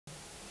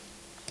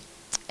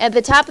At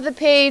the top of the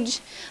page,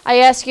 I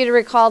ask you to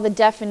recall the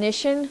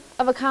definition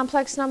of a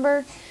complex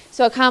number.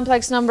 So a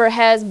complex number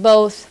has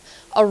both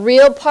a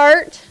real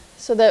part,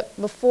 so that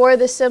before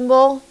the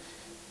symbol,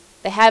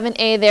 they have an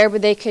A there,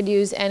 but they could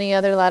use any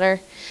other letter.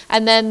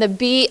 And then the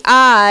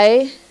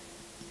BI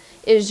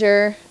is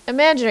your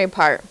imaginary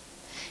part.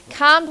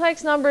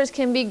 Complex numbers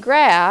can be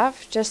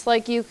graphed, just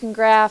like you can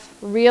graph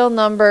real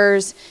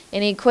numbers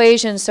in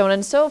equations, so on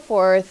and so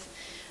forth.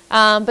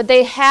 But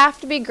they have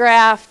to be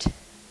graphed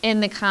in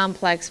the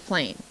complex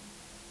plane.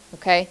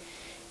 Okay?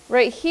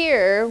 Right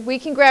here, we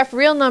can graph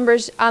real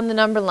numbers on the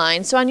number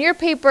line. So on your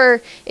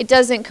paper, it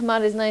doesn't come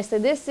out as nicely.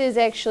 This is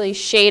actually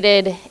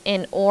shaded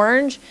in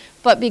orange,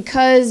 but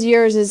because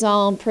yours is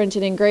all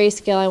printed in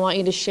grayscale, I want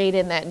you to shade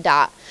in that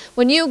dot.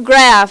 When you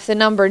graph the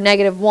number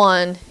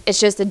 -1,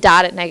 it's just a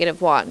dot at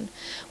 -1.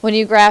 When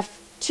you graph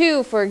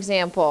 2, for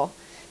example,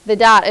 the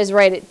dot is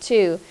right at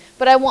 2.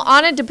 But I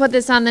wanted to put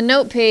this on the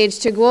note page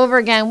to go over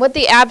again what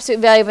the absolute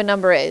value of a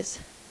number is.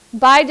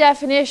 By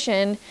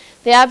definition,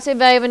 the absolute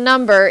value of a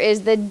number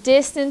is the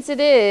distance it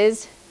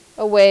is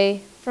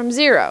away from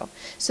 0.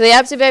 So the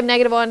absolute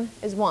value of -1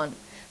 is 1.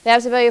 The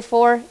absolute value of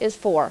 4 is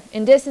 4.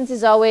 And distance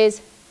is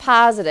always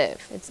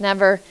positive. It's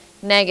never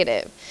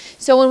negative.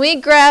 So when we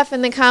graph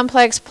in the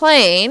complex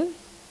plane,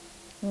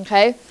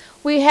 okay,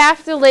 we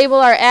have to label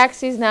our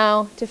axes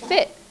now to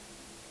fit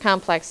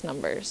complex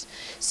numbers.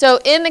 So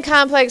in the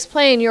complex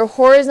plane, your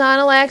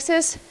horizontal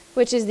axis,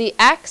 which is the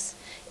x,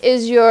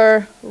 is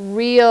your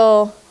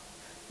real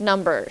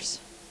numbers.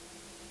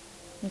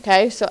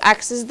 Okay, so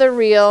x is the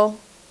real.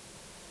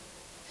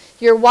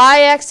 Your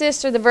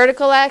y-axis, or the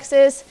vertical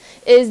axis,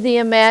 is the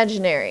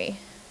imaginary.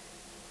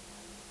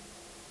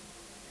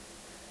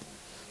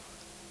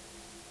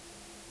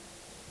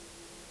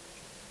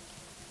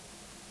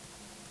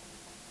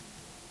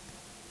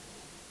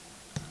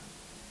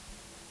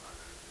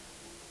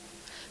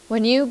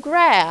 When you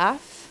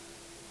graph,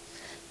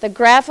 the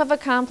graph of a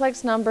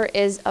complex number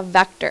is a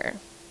vector.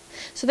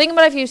 So think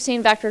about if you've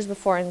seen vectors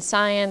before in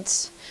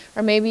science,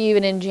 or maybe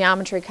even in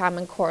Geometry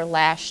Common Core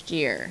last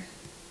year.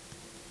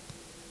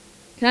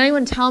 Can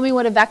anyone tell me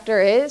what a vector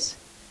is?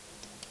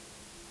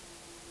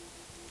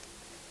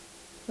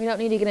 We don't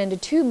need to get into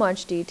too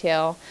much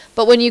detail,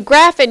 but when you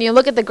graph it and you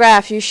look at the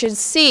graph, you should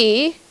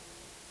see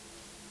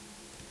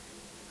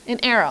an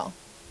arrow.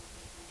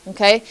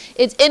 Okay?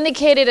 It's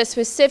indicated a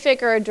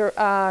specific or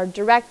a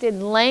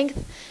directed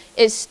length.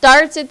 It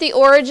starts at the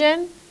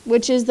origin,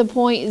 which is the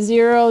point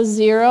 0,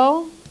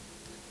 0.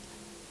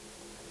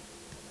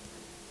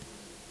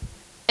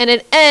 And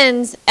it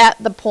ends at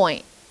the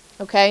point.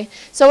 Okay?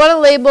 So I want to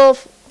label,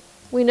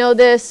 we know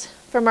this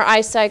from our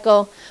ice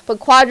cycle, but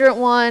quadrant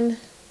 1,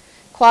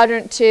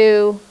 quadrant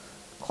 2,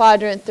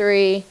 quadrant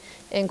 3,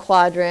 and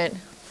quadrant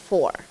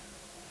 4.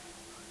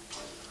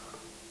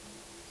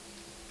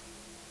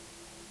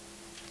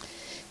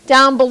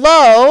 Down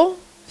below,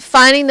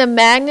 finding the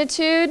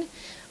magnitude,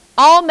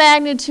 all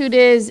magnitude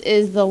is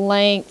the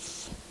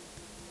length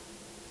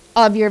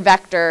of your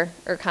vector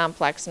or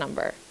complex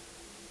number.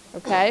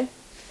 Okay?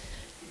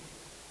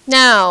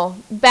 Now,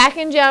 back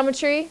in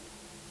geometry,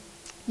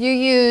 you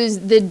use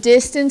the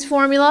distance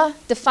formula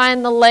to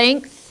find the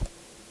length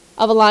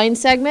of a line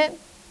segment.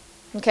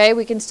 Okay,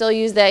 we can still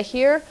use that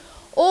here.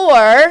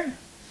 Or,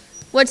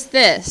 what's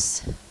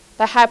this?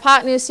 The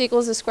hypotenuse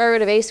equals the square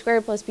root of a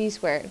squared plus b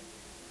squared.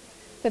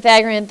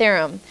 Pythagorean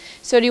theorem.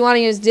 So do you want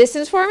to use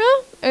distance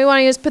formula or do you want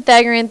to use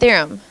Pythagorean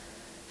theorem?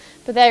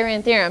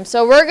 Pythagorean theorem.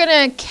 So we're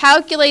going to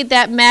calculate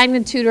that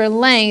magnitude or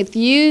length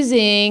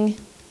using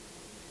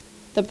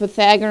the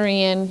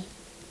Pythagorean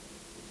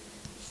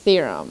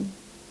theorem,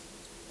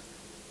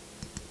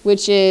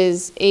 which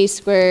is a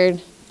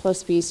squared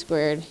plus b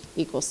squared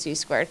equals c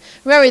squared.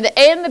 Remember, the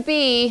a and the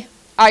b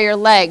are your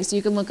legs.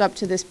 You can look up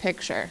to this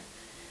picture.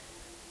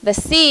 The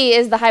c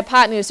is the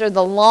hypotenuse, or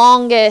the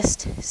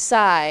longest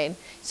side.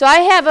 So I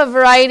have a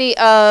variety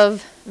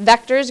of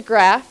vectors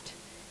graphed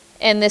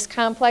in this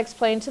complex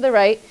plane to the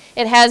right.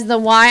 It has the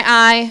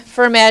yi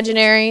for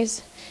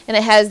imaginaries, and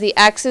it has the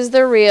x's,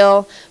 the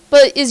real.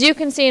 But as you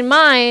can see in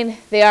mine,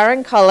 they are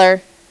in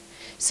color.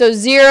 So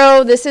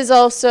 0, this is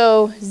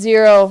also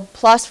 0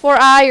 plus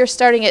 4i. You're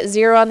starting at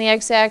 0 on the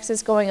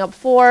x-axis, going up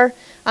 4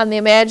 on the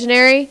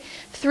imaginary.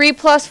 3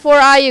 plus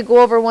 4i, you go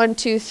over 1,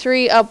 2,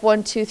 3, up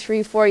 1, 2,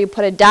 3, 4. You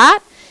put a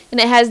dot, and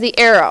it has the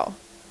arrow.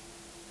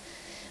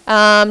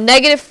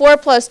 -4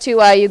 plus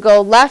 2i, you go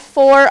left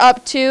 4,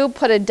 up 2,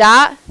 put a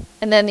dot,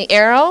 and then the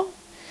arrow.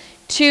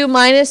 2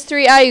 minus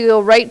 3i, you go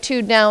right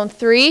 2, down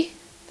 3.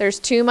 There's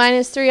 2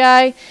 minus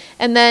 3i.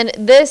 And then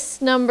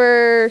this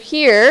number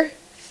here,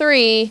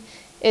 3,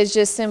 is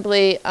just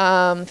simply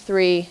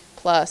 3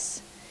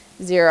 plus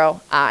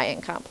 0i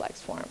in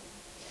complex form.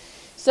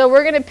 So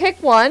we're going to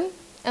pick one,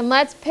 and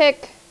let's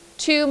pick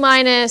 2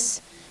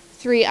 minus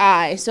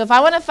 3i. So if I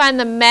want to find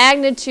the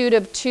magnitude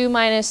of 2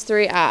 minus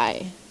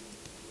 3i,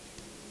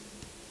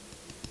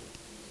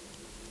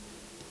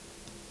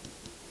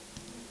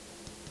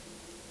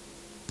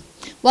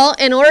 well,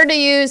 in order to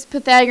use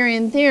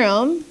Pythagorean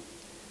theorem,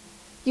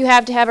 you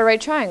have to have a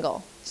right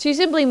triangle. So you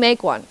simply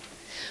make one.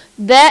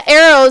 That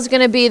arrow is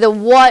going to be the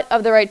what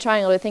of the right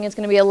triangle. Do you think it's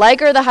going to be a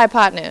leg or the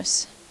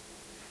hypotenuse?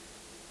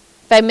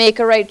 If I make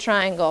a right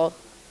triangle.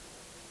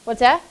 What's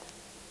that?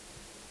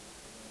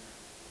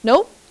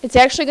 Nope. It's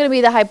actually going to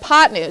be the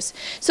hypotenuse.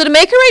 So to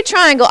make a right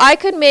triangle, I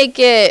could make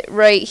it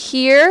right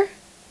here.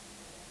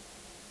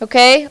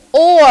 Okay?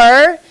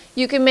 Or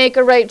you can make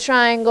a right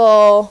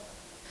triangle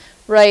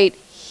right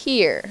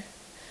here.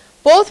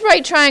 Both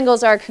right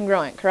triangles are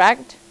congruent,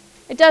 correct?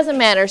 It doesn't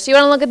matter. So you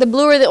want to look at the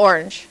blue or the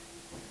orange?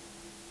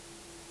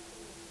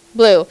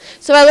 Blue.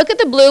 So if I look at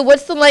the blue,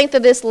 what's the length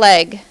of this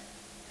leg?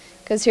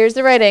 Because here's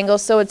the right angle.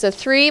 So it's a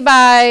 3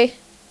 by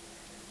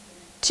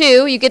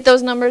 2. You get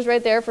those numbers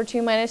right there for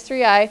 2 minus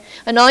 3i.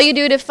 And all you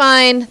do to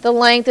find the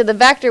length of the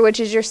vector, which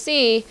is your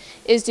c,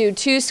 is do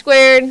 2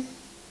 squared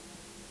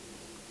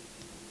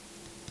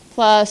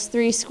plus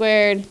 3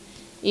 squared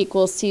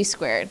equals c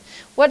squared.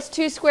 What's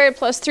 2 squared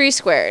plus 3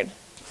 squared?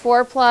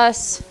 4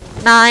 plus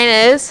 9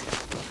 is?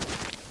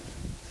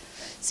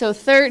 So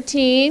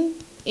 13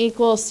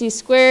 equals c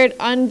squared.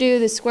 Undo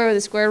the square with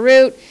the square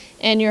root,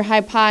 and your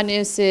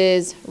hypotenuse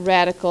is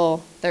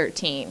radical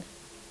 13.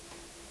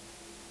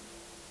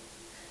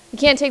 You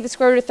can't take the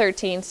square root of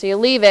 13, so you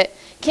leave it.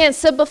 Can't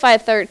simplify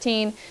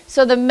 13,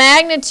 so the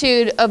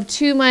magnitude of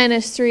 2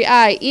 minus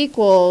 3i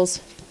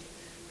equals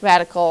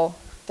radical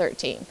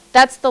 13.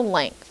 That's the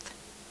length.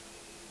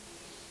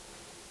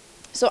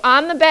 So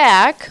on the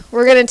back,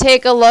 we're going to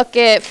take a look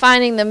at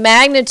finding the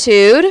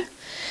magnitude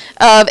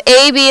of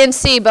A, B, and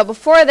C. But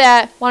before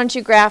that, why don't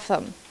you graph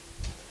them?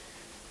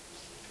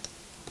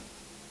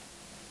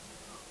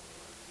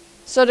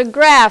 So to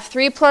graph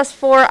 3 plus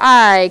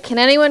 4i, can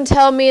anyone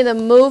tell me the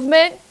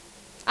movement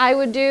I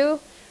would do?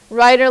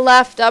 Right or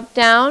left, up,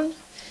 down?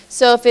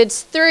 So if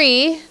it's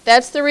 3,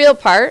 that's the real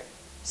part.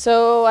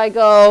 So I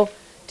go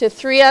to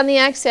 3 on the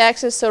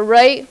x-axis, so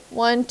right,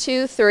 1,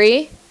 2,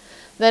 3.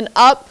 Then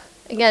up,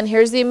 again,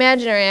 here's the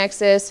imaginary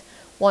axis,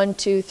 1,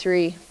 2,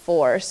 3,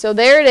 4. So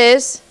there it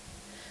is.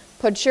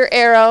 Put your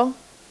arrow,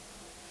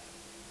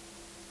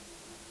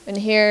 and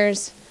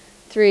here's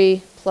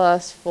 3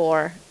 plus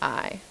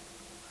 4i.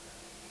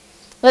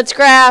 Let's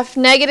graph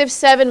negative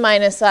 7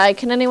 minus I.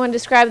 Can anyone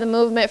describe the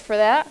movement for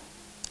that?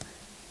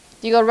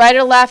 You go right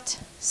or left?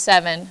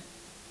 7.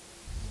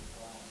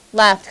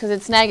 Left, because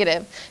it's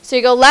negative. So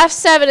you go left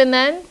 7 and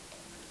then?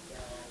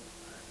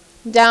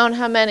 Down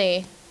how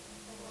many?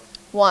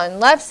 1.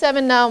 Left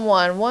 7, down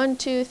 1. 1,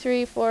 2,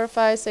 3, 4,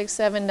 5, 6,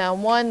 7,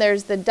 down 1.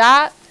 There's the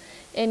dot,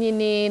 and you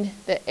need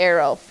the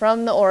arrow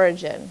from the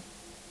origin.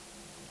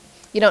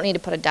 You don't need to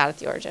put a dot at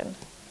the origin.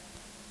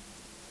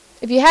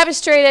 If you have a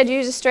straight edge,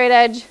 use a straight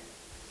edge.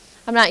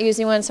 I'm not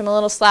using one, so I'm a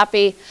little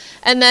sloppy.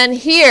 And then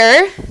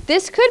here,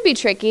 this could be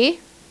tricky.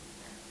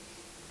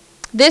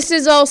 This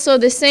is also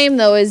the same,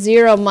 though, as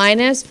 0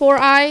 minus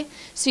 4i.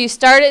 So you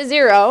start at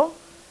 0,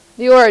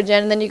 the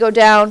origin, and then you go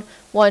down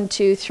 1,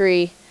 2,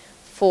 3,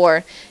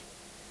 4.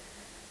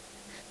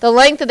 The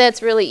length of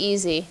that's really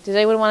easy. Does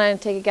anyone want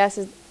to take a guess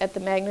at the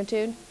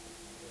magnitude?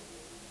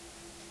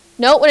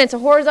 No, when it's a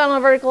horizontal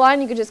or vertical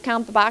line, you could just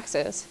count the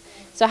boxes.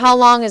 So how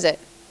long is it?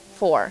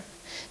 4.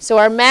 So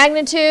our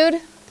magnitude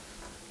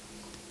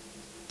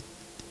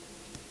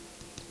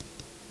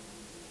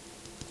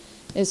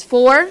is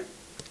 4.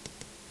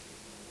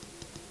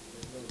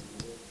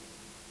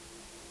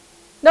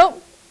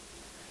 Nope.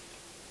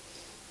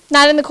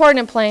 Not in the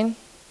coordinate plane.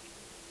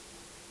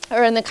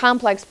 Or in the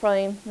complex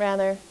plane,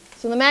 rather.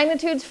 So the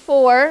magnitude's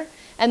 4.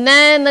 And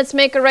then let's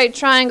make a right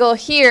triangle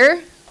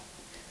here.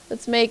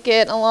 Let's make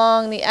it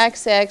along the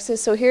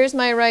x-axis. So here's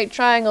my right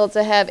triangle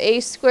to have a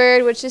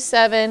squared, which is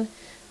 7.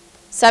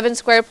 7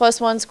 squared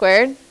plus 1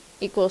 squared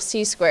equals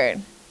c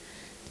squared.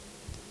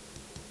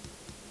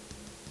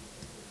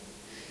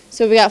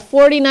 So we got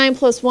 49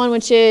 plus 1,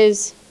 which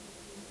is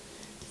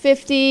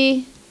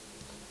 50.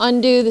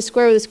 Undo the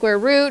square with the square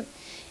root.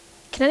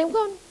 Can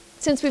anyone,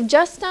 since we've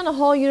just done a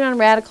whole unit on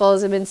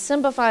radicals and been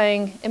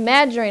simplifying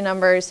imaginary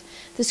numbers,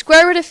 the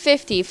square root of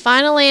 50,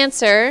 final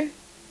answer,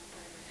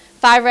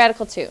 5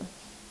 radical 2.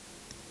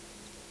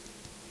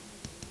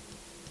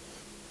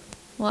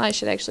 Well, I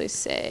should actually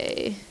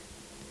say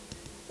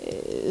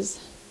is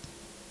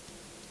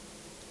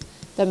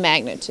the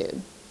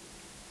magnitude.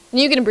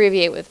 And you can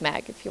abbreviate with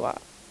mag if you want.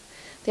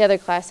 The other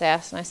class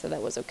asked, and I said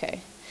that was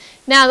okay.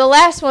 Now, the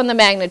last one, the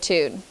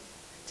magnitude.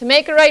 To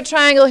make a right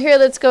triangle here,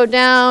 let's go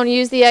down,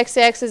 use the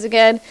x-axis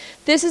again.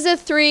 This is a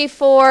 3,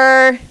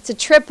 4, it's a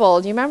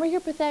triple. Do you remember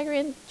your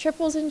Pythagorean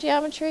triples in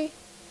geometry?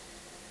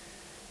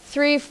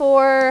 3,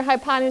 4,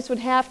 hypotenuse would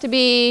have to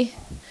be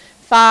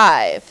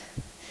 5.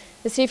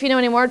 Let's see if you know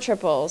any more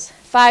triples.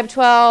 5,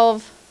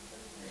 12,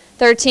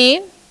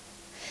 13,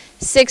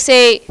 6,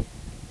 8.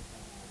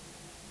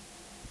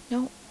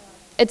 No,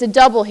 it's a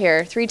double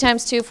here. 3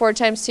 times 2, 4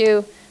 times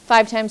 2,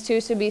 5 times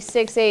 2, so it would be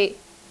 6, 8,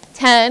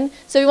 10.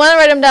 So if you want to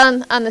write them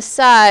down on the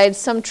side,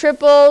 some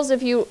triples,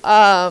 if you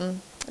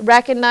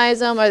recognize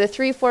them, are the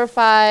 3, 4,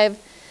 5,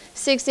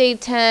 6,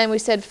 8, 10. We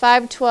said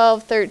 5,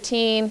 12,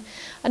 13.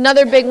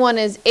 Another big one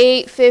is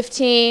 8,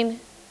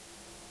 15,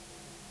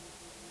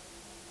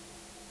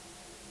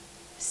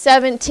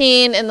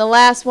 17, and the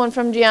last one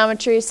from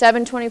geometry,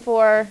 7,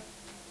 24,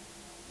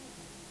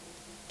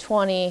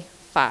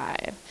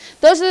 25.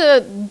 Those are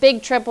the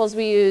big triples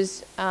we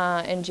use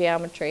in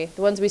geometry,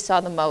 the ones we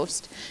saw the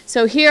most.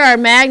 So here our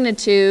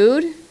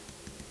magnitude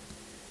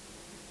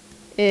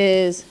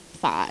is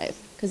 5,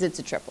 because it's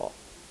a triple.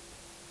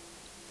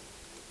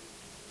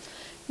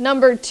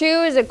 Number 2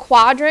 is a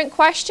quadrant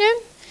question.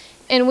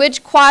 In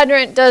which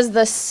quadrant does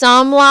the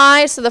sum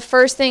lie? So the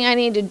first thing I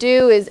need to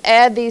do is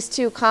add these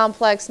two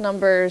complex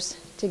numbers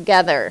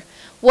together.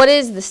 What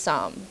is the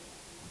sum?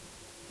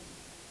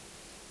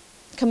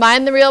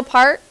 Combine the real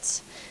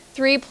parts.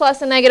 3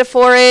 plus a negative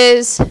 4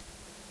 is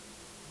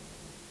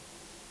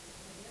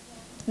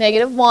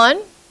negative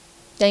 1.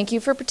 Thank you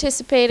for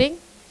participating.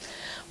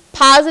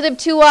 Positive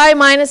 2i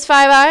minus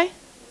 5i.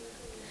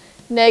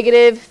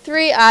 Negative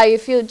 3i.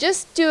 If you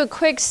just do a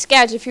quick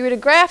sketch, if you were to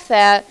graph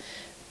that,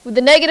 with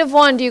the negative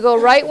 1, do you go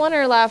right one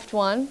or left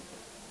one?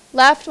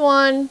 Left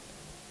one,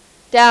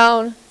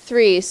 down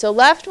 3. So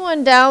left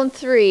one, down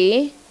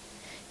 3.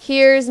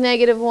 Here's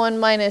negative 1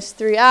 minus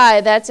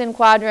 3i. That's in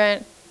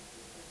quadrant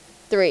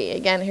 3.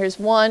 Again, here's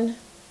 1,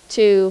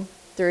 2,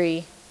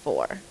 3,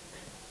 4.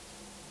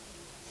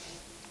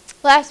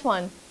 Last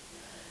one.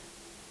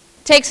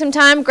 Take some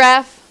time,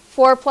 graph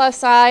 4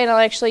 plus I, and I'll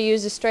actually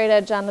use a straight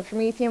edge on the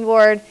Promethean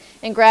board,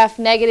 and graph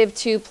negative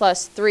 2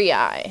 plus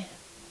 3i.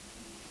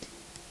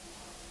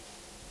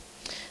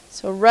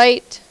 So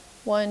write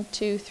 1,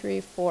 2,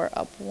 3, 4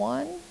 up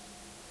 1.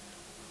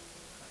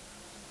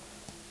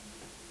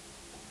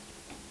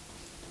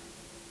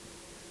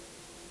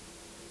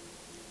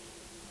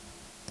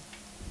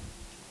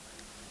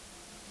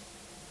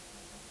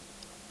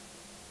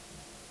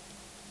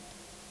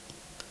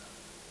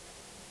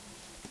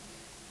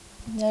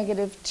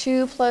 Negative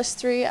 2 plus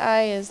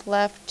 3i is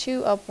left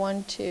 2 up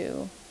 1,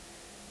 2,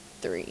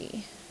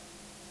 3.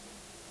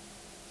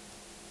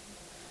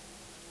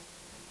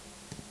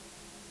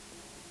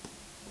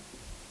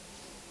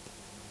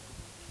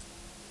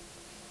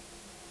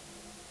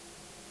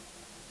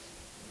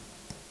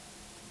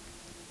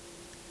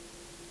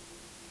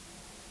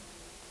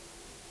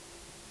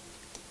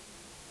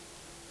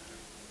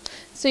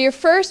 So your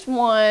first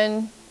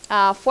one,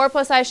 4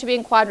 plus I should be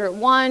in quadrant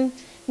 1.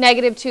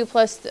 Negative 2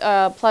 plus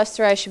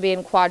 3i should be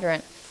in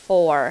quadrant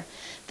 4.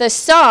 The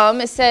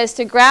sum, it says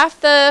to graph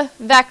the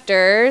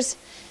vectors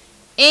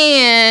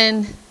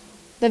and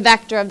the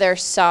vector of their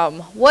sum.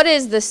 What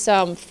is the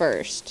sum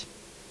first?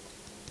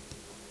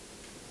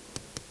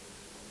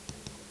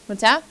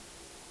 What's that?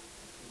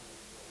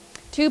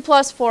 2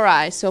 plus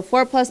 4i. So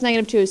 4 plus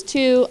negative 2 is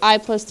 2. I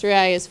plus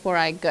 3i is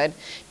 4i. Good.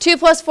 2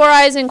 plus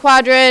 4i is in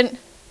quadrant.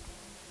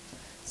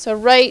 So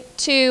write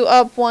 2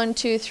 up 1,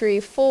 2, 3,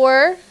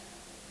 4.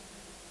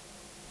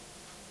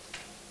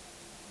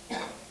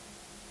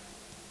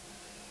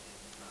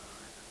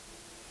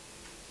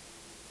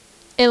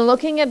 In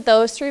looking at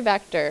those three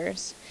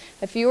vectors,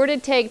 if you were to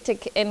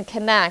take and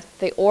connect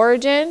the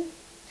origin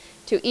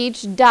to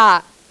each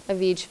dot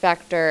of each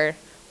vector,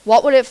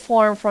 what would it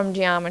form from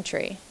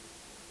geometry?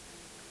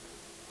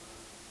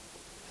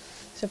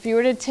 So if you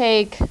were to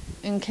take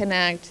and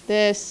connect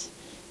this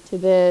to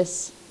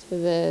this, to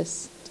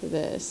this, to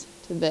this,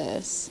 to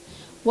this,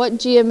 what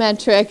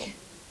geometric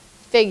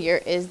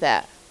figure is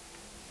that?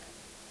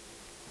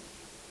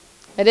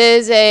 It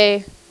is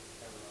a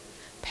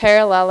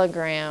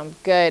parallelogram.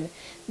 Good.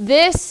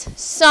 This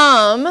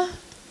sum,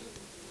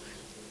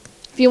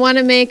 if you want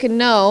to make a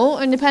note,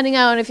 and depending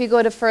on if you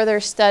go to further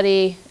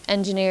study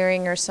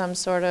engineering or some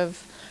sort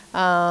of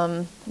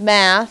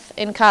math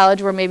in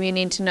college where maybe you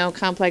need to know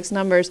complex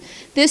numbers,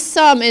 this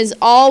sum is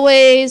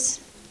always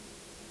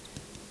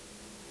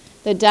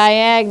the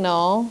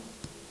diagonal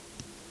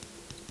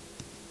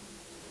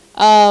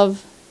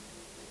of,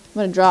 I'm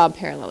going to draw a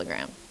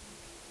parallelogram.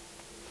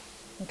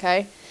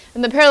 Okay?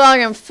 And the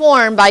parallelogram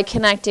formed by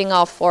connecting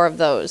all 4 of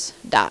those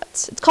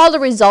dots. It's called a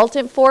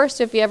resultant force.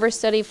 So if you ever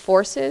study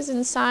forces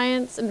in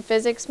science and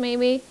physics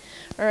maybe,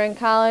 or in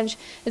college,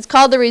 it's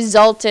called the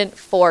resultant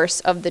force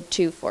of the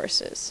two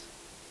forces.